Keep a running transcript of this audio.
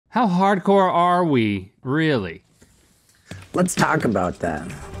How hardcore are we, really? Let's talk about that.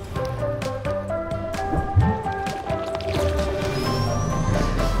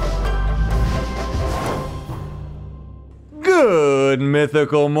 Good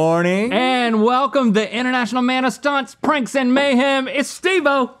mythical morning. And welcome the International Man of Stunts, Pranks, and Mayhem. It's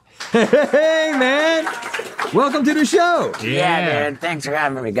Steve-O. Hey, man. Welcome to the show. Yeah, dude. Thanks for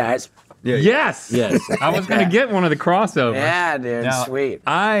having me, guys. Yeah. Yes. I was gonna get one of the crossovers. Yeah, dude. Now, Sweet.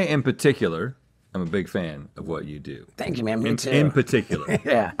 I, in particular, am a big fan of what you do. Thank you, man. Me too. In particular.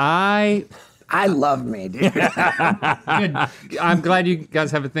 Yeah. I love me, dude. I'm glad you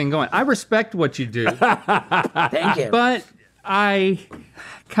guys have a thing going. I respect what you do, Thank you. but I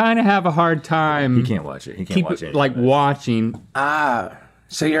kind of have a hard time. He can't watch it. He can't watch it. Watching.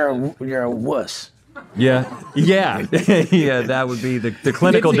 So you're a wuss. Yeah. Yeah. Yeah, that would be the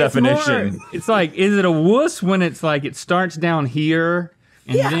clinical definition. It's like, is it a wuss when it's like it starts down here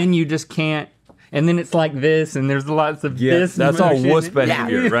and then you just can't, and then it's like this and there's lots of this. That's all motion. wuss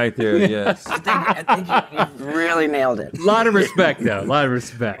behavior right there, yes. I think you really nailed it. A lot of respect though, a lot of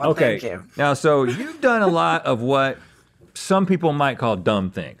respect. Well, Okay, thank you. now so you've done a lot of what some people might call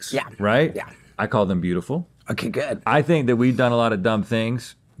dumb things, Yeah. right? Yeah. I call them beautiful. Okay, good. I think that we've done a lot of dumb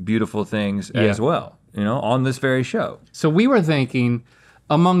things, beautiful things as well, you know, on this very show. So we were thinking,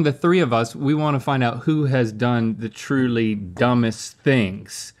 among the three of us, we want to find out who has done the truly dumbest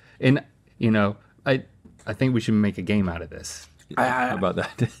things. And, you know, I think we should make a game out of this. How about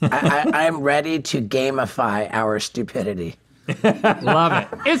that? I'm ready to gamify our stupidity. Love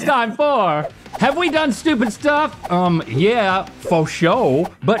it. It's time for, have we done stupid stuff? Yeah, for sure.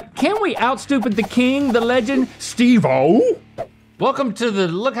 But can we out-stupid the king, the legend, Steve-O? Welcome to the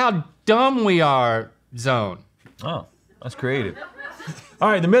look how dumb we are zone. Oh, that's creative. All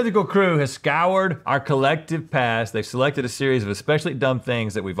right, the Mythical crew has scoured our collective past. They've selected a series of especially dumb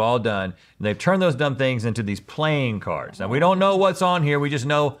things that we've all done, and they've turned those dumb things into these playing cards. Now, we don't know what's on here, we just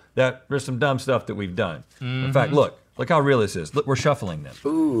know that there's some dumb stuff that we've done. In fact, look how real this is. Look, we're shuffling them.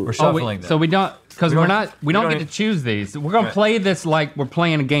 Ooh. We're shuffling them. So we don't, because we don't get even- to choose these. We're gonna play this like we're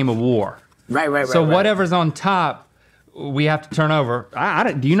playing a game of war. Right. So whatever's on top, we have to turn over.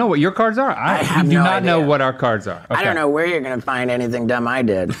 Do you know what your cards are? I have do no not know idea. what our cards are. I don't know where you're gonna find anything dumb I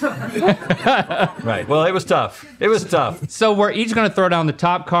did. Right, well, it was tough. It was tough. So we're each gonna throw down the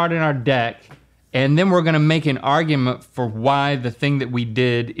top card in our deck, and then we're gonna make an argument for why the thing that we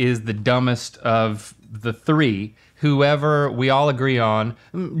did is the dumbest of the three. Whoever we all agree on,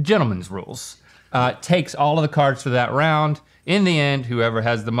 gentlemen's rules, takes all of the cards for that round. In the end, whoever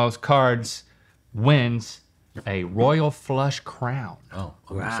has the most cards wins a royal flush crown. Oh,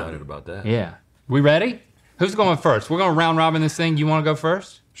 I'm excited about that. Yeah. We ready? Who's going first? We're gonna round robin this thing. You wanna go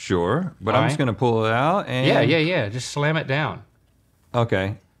first? Sure, but All I'm just right. gonna pull it out and... Yeah. Just slam it down.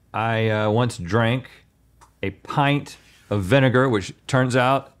 Okay, I once drank a pint of vinegar, which turns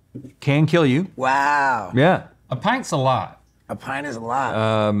out can kill you. Wow. Yeah. A pint's a lot. A pint is a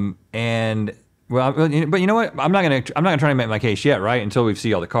lot. And well, but you know what? I'm not gonna try to make my case yet, right? Until we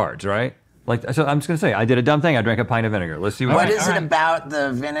see all the cards, right? Like, so I'm just gonna say I did a dumb thing. I drank a pint of vinegar. Let's see what. What is it about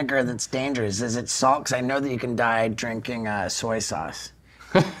the vinegar that's dangerous? Is it salt? Because I know that you can die drinking soy sauce.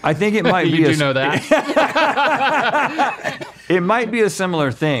 I think it might be. You do know that. It might be a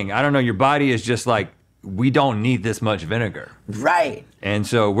similar thing. I don't know. Your body is just like, we don't need this much vinegar, Right. and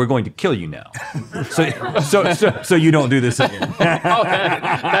so we're going to kill you now. So you don't do this again.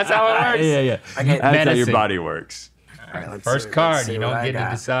 That's how it works. Yeah. Okay. That's how your Medicine. body works. All right, let's First see- card, let's see you what don't I get to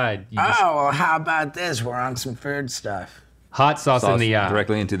got. decide. You just, Oh, well, how about this? We're on some food stuff. hot sauce in the eye.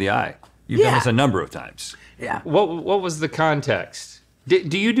 Directly into the eye. You've done Yeah. this a number of times. Yeah. What was the context?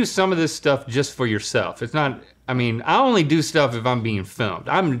 Do you do some of this stuff just for yourself? It's not, I mean, I only do stuff if I'm being filmed.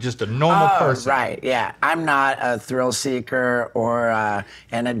 I'm just a normal person. Right, yeah. I'm not a thrill seeker or an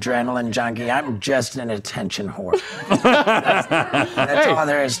adrenaline junkie. I'm just an attention whore. That's all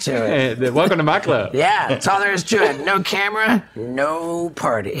there is to it. Hey, welcome to my club. Yeah, that's all there is to it. No camera, no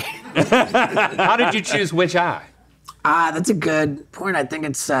party. How did you choose which eye? That's a good point. I think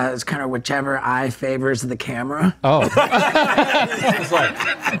it's kind of whichever eye favors the camera. Oh. It's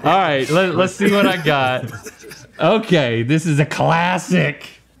like, all right, let's see what I got. Okay, this is a classic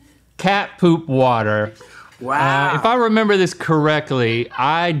cat poop water. Wow. If I remember this correctly,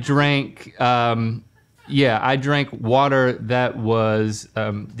 I drank water that was,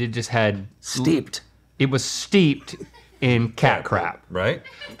 it just had, Steeped. it was steeped in cat crap. Right?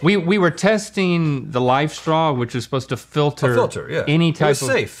 We were testing the Life Straw, which is supposed to filter, yeah. any type It was of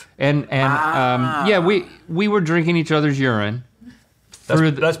safe. And we were drinking each other's urine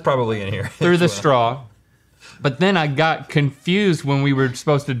That's probably in here. through the straw. But then I got confused when we were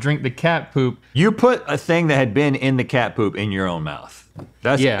supposed to drink the cat poop. You put a thing that had been in the cat poop in your own mouth.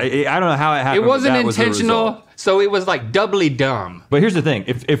 That's, Yeah. I don't know how it happened. It wasn't but that was the intentional, result. so it was like doubly dumb. But here's the thing,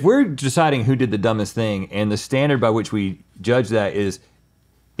 if we're deciding who did the dumbest thing, and the standard by which we judge that is,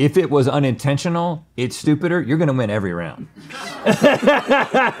 if it was unintentional, it's stupider, you're gonna win every round.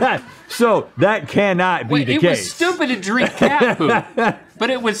 So that cannot be the it case. was stupid to drink cat poop, but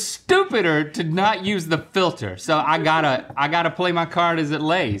it was stupider to not use the filter. So I gotta play my card as it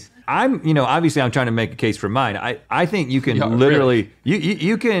lays. Obviously I'm trying to make a case for mine. I think you can literally,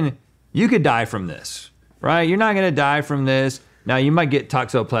 you could die from this, right? You're not gonna die from this. Now you might get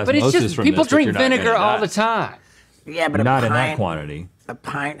toxoplasmosis But it's just from people this, but drink you're not gonna vinegar all die. the time. Yeah, but Not in that quantity. A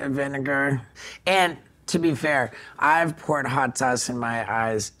pint of vinegar. And to be fair, I've poured hot sauce in my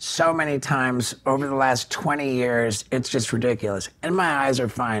eyes so many times over the last 20 years, it's just ridiculous. And my eyes are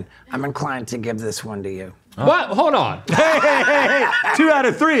fine. I'm inclined to give this one to you. What? Hold on. Hey, 2 out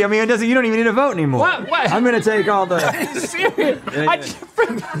of 3. I mean, you don't even need to vote anymore. What? I'm gonna take all the, Serious?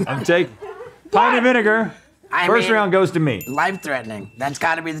 I'm taking pint of vinegar. First round goes to me. Life-threatening. That's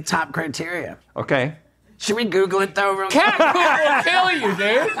got to be the top criteria. Okay. Should we Google it though? Real Cat poop will kill you,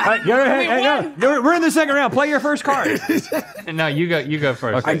 dude. We're in the second round. Play your first card. No, you go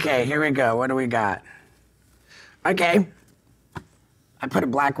first. Okay, here we go. What do we got? Okay. I put a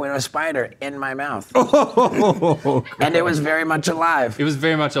black widow spider in my mouth. And it was very much alive. It was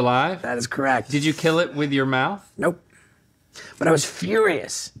very much alive? That is correct. Did you kill it with your mouth? Nope. But I was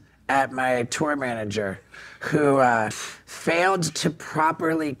furious at my tour manager who failed to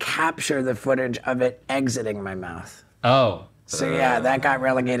properly capture the footage of it exiting my mouth. Oh. So yeah, that got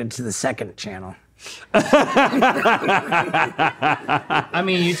relegated to the second channel. I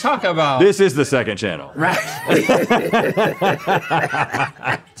mean, you talk about This is the second channel. Right.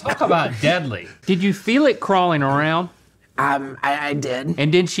 talk about deadly. Did you feel it crawling around? I did.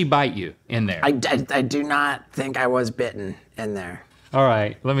 And did she bite you in there? I do not think I was bitten in there. All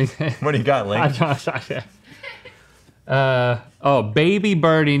right, let me. What do you got, Link? Baby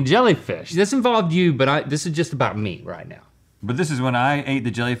birding jellyfish. This involved you, but this is just about me right now. But this is when I ate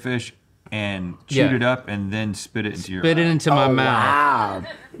the jellyfish and chewed it up and then spit it into your Spit it into my mouth. Wow.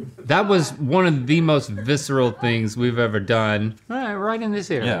 That was one of the most visceral things we've ever done. Right in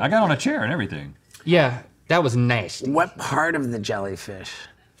this area. Yeah, I got on a chair and everything. Yeah, that was nasty. What part of the jellyfish?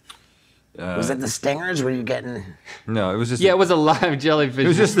 Was it the stingers? Were you getting? No, it was just. Yeah, it was a live jellyfish. It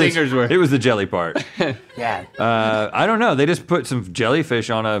was just the stingers were. It was the jelly part. Yeah. I don't know. They just put some jellyfish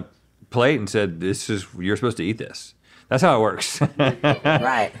on a plate and said, you're supposed to eat this. That's how it works.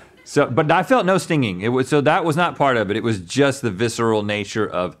 Right. So, but I felt no stinging. So that was not part of it. It was just the visceral nature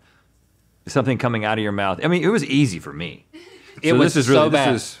of something coming out of your mouth. I mean, it was easy for me. It was so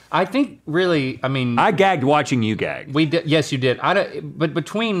bad. I think really, I mean. I gagged watching you gag. We did, yes, you did. But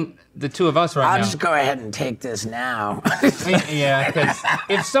between the two of us I'll now. just go ahead and take this now. Yeah, because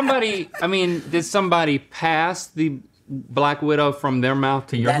if somebody, did somebody pass the Black Widow from their mouth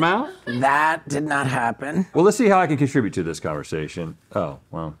to your mouth? That did not happen. Well, let's see how I can contribute to this conversation. Oh,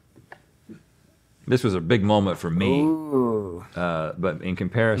 well. This was a big moment for me. Ooh. But in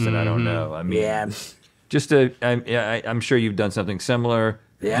comparison, I don't know. I mean, Yeah. I'm sure you've done something similar.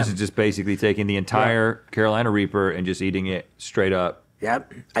 Yeah. This is just basically taking the entire Carolina Reaper and just eating it straight up.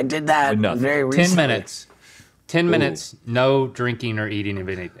 Yep. I did that Enough. very recently. 10 minutes. 10 minutes, no drinking or eating of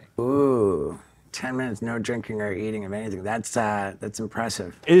anything. Ooh. 10 minutes, no drinking or eating of anything. That's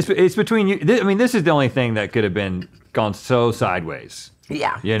impressive. It's between you. This is the only thing that could have been gone so sideways.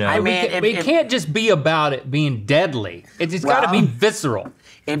 Yeah. You know? I mean, It can't just be about it being deadly. It's got to be visceral.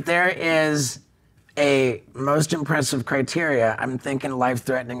 If there is a most impressive criteria, I'm thinking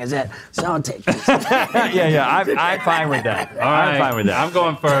life-threatening is it. So I'll take this. Yeah. I'm fine with that. I'm fine with that. I'm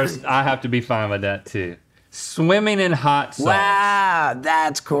going first. I have to be fine with that too. Swimming in hot sauce. Wow,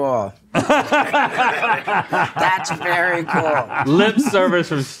 that's cool. That's very cool. Lip service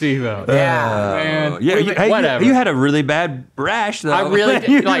from Steve-O. Yeah. Man. Whatever. You had a really bad rash, though. I really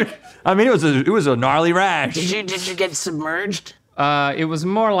did, it was a gnarly rash. Did you get submerged? It was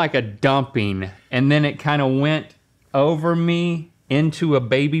more like a dumping, and then it kind of went over me into a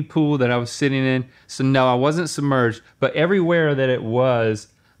baby pool that I was sitting in. So no, I wasn't submerged, but everywhere that it was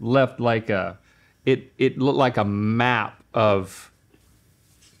left like it looked like a map of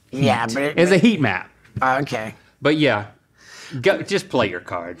heat. Yeah, but it's a heat map. Okay. But yeah, just play your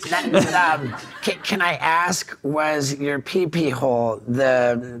cards. Can I ask, was your pee-pee hole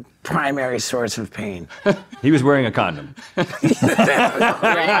the primary source of pain? He was wearing a condom. Were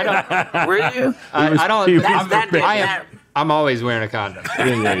you? I don't. I'm always wearing a condom.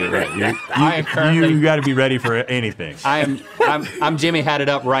 Yeah, you're right. I am currently. You got to be ready for anything. I'm Jimmy Hatted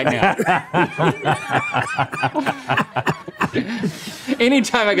up right now.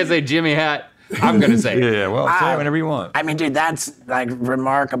 Anytime I can say Jimmy Hat, I'm gonna say it. Yeah, well, say it whenever you want. I mean, dude, that's like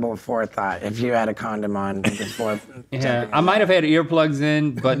remarkable forethought. If you had a condom on before. Yeah, I might have had earplugs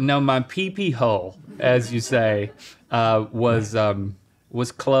in, but no, my pee-pee hole, as you say, was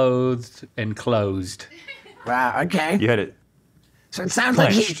clothed and closed. Wow. Okay. You had it So it sounds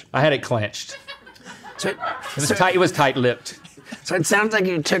clenched. I had it clenched. So It was tight. It was tight-lipped. So it sounds like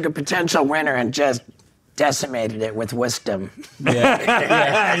you took a potential winner and just decimated it with wisdom.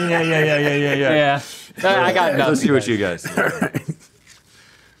 Yeah. Yeah. I got nothing. Let's see what you guys.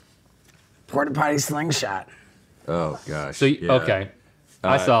 Porta potty slingshot. Oh gosh. So yeah. okay,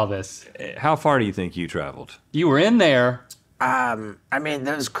 I saw this. How far do you think you traveled? You were in there. I mean,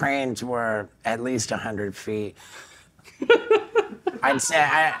 those cranes were at least 100 feet. I'd say,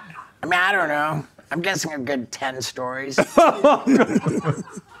 I mean, I don't know. I'm guessing a good 10 stories.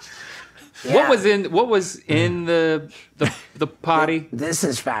 Yeah. What was in the potty? This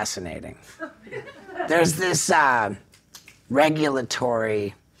is fascinating. There's this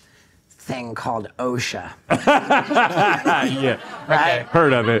regulatory thing called OSHA. Yeah. Right?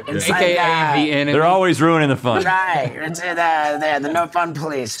 Heard of it. It's AKA like, the enemy. They're always ruining the fun. Right. It's the no fun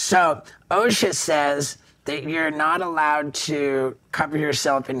police. So OSHA says that you're not allowed to cover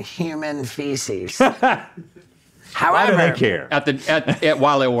yourself in human feces. However, Why do they care? At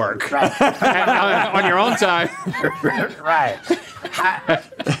while at work. Right. On your own time. Right.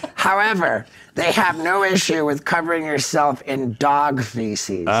 However, they have no issue with covering yourself in dog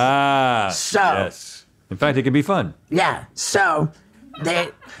feces. So. Yes. In fact, it could be fun. Yeah. So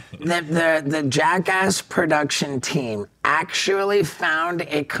the Jackass production team actually found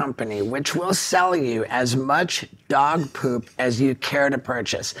a company which will sell you as much dog poop as you care to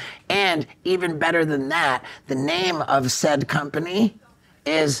purchase. And even better than that, the name of said company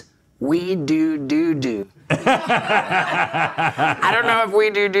is We Do Doo Doo. I don't know if We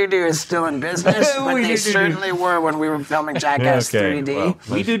Do Doo Doo is still in business, but they certainly were when we were filming Jackass 3D. Well,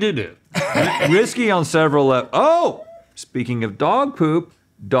 We do. risky on several levels. Oh, speaking of dog poop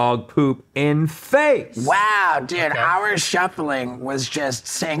in face. Wow, dude, our shuffling was just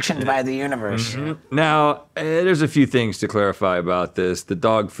sanctioned by the universe. Now, there's a few things to clarify about this. The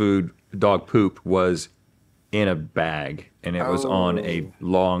dog poop was in a bag, and it was on a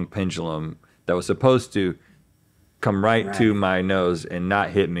long pendulum that was supposed to come right to my nose and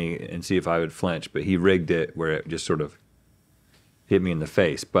not hit me and see if I would flinch, but he rigged it where it just sort of hit me in the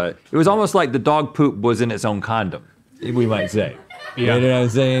face. But it was almost like the dog poop was in its own condom, we might say. Yeah. You know what I'm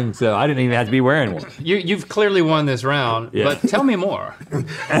saying? So I didn't even have to be wearing one. You've clearly won this round, Yeah. but tell me more.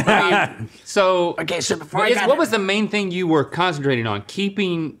 So before what was the main thing you were concentrating on?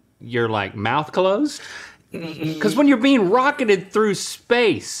 Keeping your mouth closed? Because when you're being rocketed through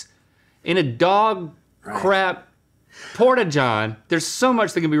space in a dog crap porta-john, there's so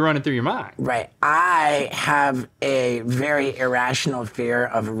much that can be running through your mind. Right. I have a very irrational fear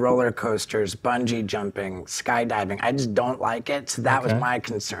of roller coasters, bungee jumping, skydiving. I just don't like it, so that was my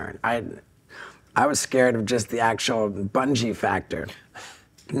concern. I was scared of just the actual bungee factor.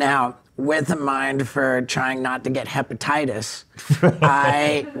 Now, with a mind for trying not to get hepatitis,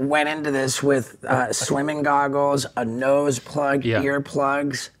 I went into this with swimming goggles, a nose plug,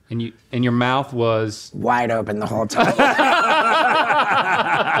 earplugs. And your mouth was wide open the whole time.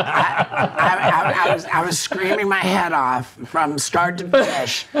 I was screaming my head off from start to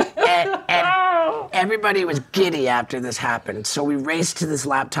finish, and everybody was giddy after this happened. So we raced to this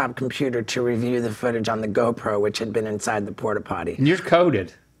laptop computer to review the footage on the GoPro, which had been inside the porta potty. and you're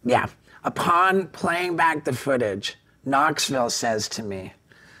coded. Yeah. Upon playing back the footage, Knoxville says to me,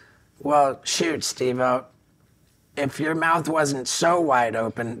 "Well, shoot, Steve-O. If your mouth wasn't so wide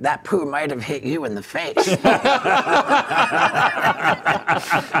open, that poo might have hit you in the face."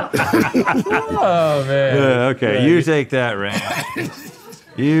 Oh, man. Okay, you take that round.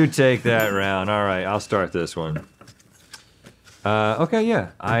 You take that round. All right, I'll start this one. Okay, yeah.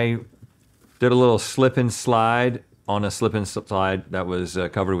 I did a little slip and slide on a slip and slide that was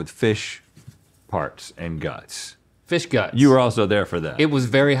covered with fish parts and guts. Fish guts. You were also there for that. It was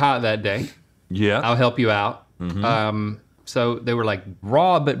very hot that day. Yeah. I'll help you out. So they were like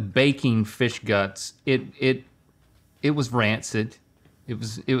raw but baking fish guts. It was rancid. It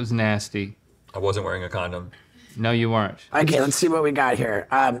was nasty. I wasn't wearing a condom. No, you weren't. Okay, let's see what we got here.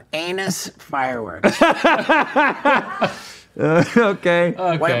 Anus fireworks. Okay.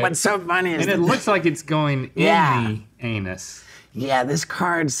 Okay. What's so funny is And it looks like it's going in the anus. Yeah, this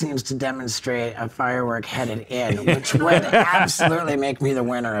card seems to demonstrate a firework headed in, which would absolutely make me the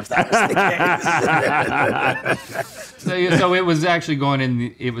winner if that was the case. So it was actually going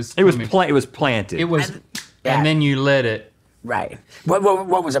in. It was planted. It was, Yeah. and then you lit it. Right. What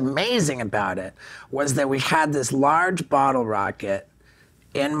was amazing about it was that we had this large bottle rocket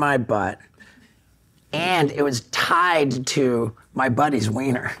in my butt, and it was tied to my buddy's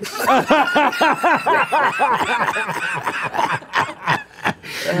wiener.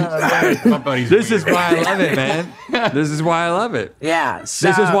 My buddy's This is why I love it, man. This is why I love it. Yeah. So,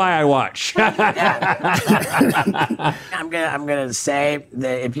 This is why I watch. I'm gonna say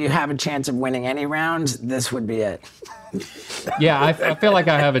that if you have a chance of winning any round, this would be it. Yeah, I feel like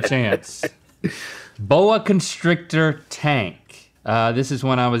I have a chance. Boa Constrictor Tank. This is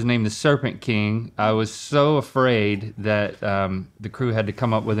when I was named the Serpent King. I was so afraid that the crew had to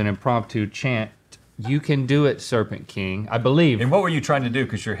come up with an impromptu chant. You can do it, Serpent King. I believe. And what were you trying to do?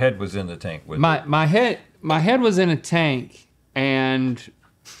 Because your head was in the tank with My head was in a tank, and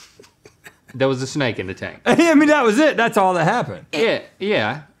there was a snake in the tank. I mean, that was it. That's all that happened.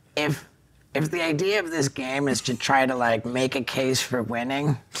 Yeah. If the idea of this game is to try to like make a case for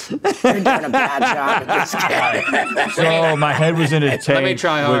winning, you're doing a bad job at this game. So my head was in a tank. Let me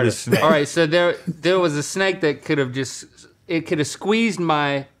try with harder. a snake. All right, so there was a snake that could have squeezed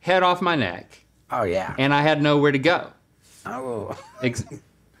my head off my neck, Oh yeah. and I had nowhere to go. Oh. Is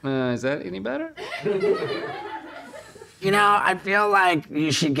that any better? You know, I feel like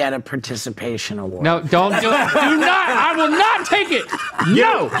you should get a participation award. No, don't do it. Do not. I will not take it.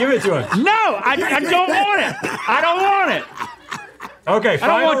 No. Give it to him. No, I don't want it. I don't want it. Okay, I don't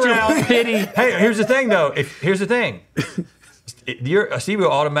final want your round. pity. Hey, here's the thing, though. Here's the thing. Stevie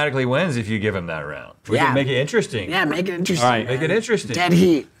automatically wins if you give him that round. We can make it interesting. Yeah, make it interesting. All right. Make it interesting. Dead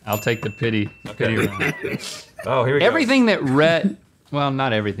heat. I'll take the pity round. Oh, here we go. Everything that RHETT, well,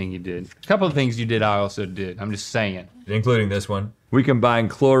 not everything you did. A couple of things you did, I also did. I'm just saying. Including this one. We combine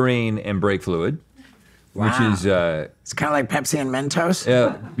chlorine and brake fluid, which is, It's kind of like Pepsi and Mentos.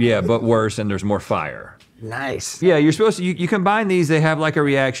 yeah, but worse, and there's more fire. Nice. Yeah, you're supposed to, you combine these, they have like a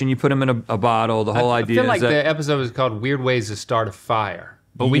reaction, you put them in a bottle, the whole I idea feel is like that the episode was called Weird Ways to Start a Fire,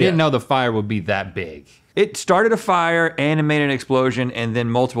 but we Yeah. didn't know the fire would be that big. it started a fire and it made an explosion, and then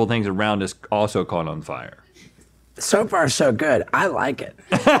multiple things around us also caught on fire. So far, so good. I like it.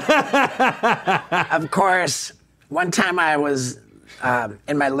 Of course, one time I was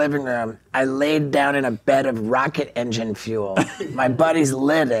in my living room, I laid down in a bed of rocket engine fuel. My buddies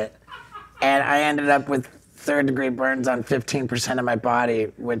lit it, and I ended up with third-degree burns on 15% of my body,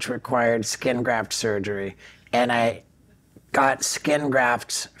 which required skin graft surgery. And I got skin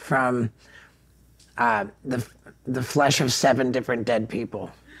grafts from the flesh of 7 different dead people.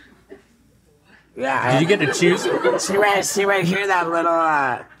 Yeah. Did you get to choose? See right here, that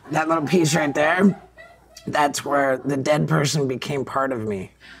little piece right there? That's where the dead person became part of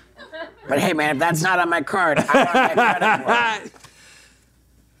me. But hey, man, if that's not on my card, I don't get credit for it.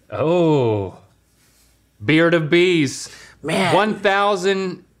 Oh, beard of bees. Man.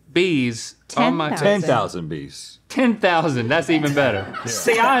 1,000 bees on my 10,000 bees. 10,000. That's even better.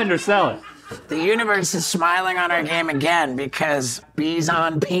 See, I undersell it. The universe is smiling on our game again because bees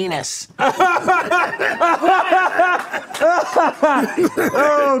on penis.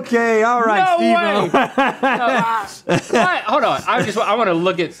 Okay, all right, No Steve-O. way. What? Hold on. I want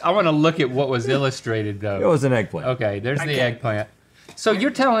to look at what was illustrated though. It was an eggplant. Okay, there's the eggplant. So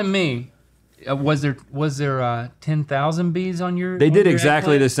you're telling me, was there 10,000 bees on your? They did your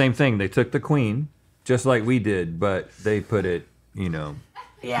exactly eggplant? the same thing. They took the queen, just like we did, but they put it, you know,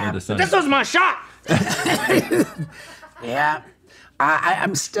 Yeah. near the sun. This was my shot. Yeah.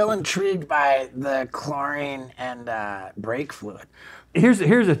 I'm still intrigued by the chlorine and brake fluid. Here's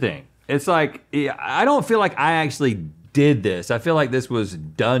the thing. It's like, I don't feel like I actually did this. I feel like this was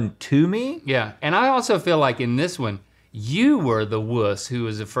done to me. Yeah, and I also feel like in this one, you were the wuss who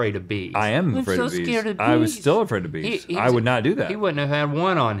was afraid of bees. I am I'm afraid so of bees. scared of I was bees. still afraid of bees. He I was- would not do that. He wouldn't have had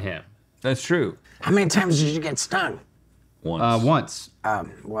one on him. That's true. How many times did you get stung? Once. Once.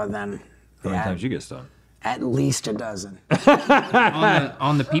 Well then, How many times you get stung? at least a dozen. On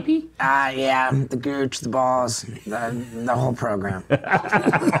the pee-pee? Yeah, the gooch, the balls, the whole program.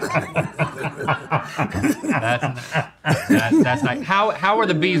 That's nice. How were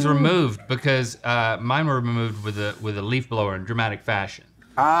the bees removed? Because mine were removed with a leaf blower in dramatic fashion.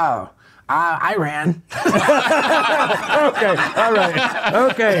 Oh, I ran. Okay, all right.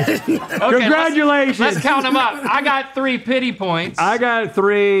 Okay. Congratulations. Let's count them up. I got 3 pity points. I got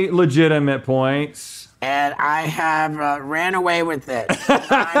 3 legitimate points. and I have ran away with it.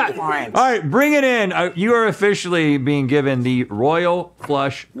 9 points. All right, bring it in. You are officially being given the Royal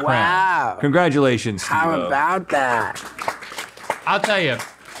Flush Crown. Wow. Congratulations, How Steve-O. about that? I'll tell you,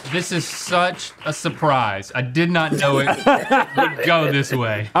 this is such a surprise. I did not know it would go this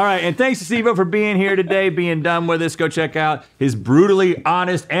way. All right, and thanks to Steve-O for being here today, being done with us. Go check out his brutally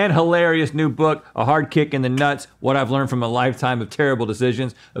honest and hilarious new book, A Hard Kick in the Nuts, What I've Learned from a Lifetime of Terrible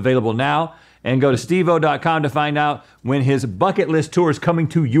Decisions, available now. And go to steveo.com to find out when his bucket list tour is coming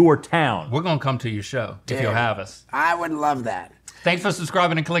to your town. We're gonna come to your show if you'll have us. I would love that. Thanks for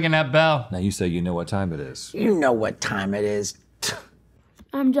subscribing and clicking that bell. Now you say you know what time it is. You know what time it is.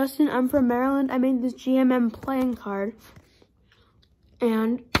 I'm Justin, I'm from Maryland. I made this GMM playing card.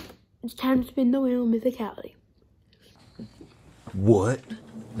 And it's time to spin the wheel of mythicality. What?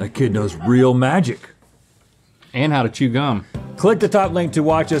 That kid knows real magic. And how to chew gum. Click the top link to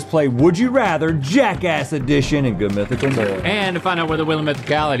watch us play Would You Rather Jackass Edition and good mythical more. And to find out where the wheel of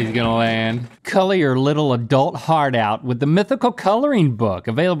mythicality is gonna land. Color your little adult heart out with the Mythical Coloring Book,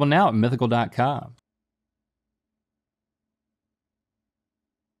 available now at mythical.com.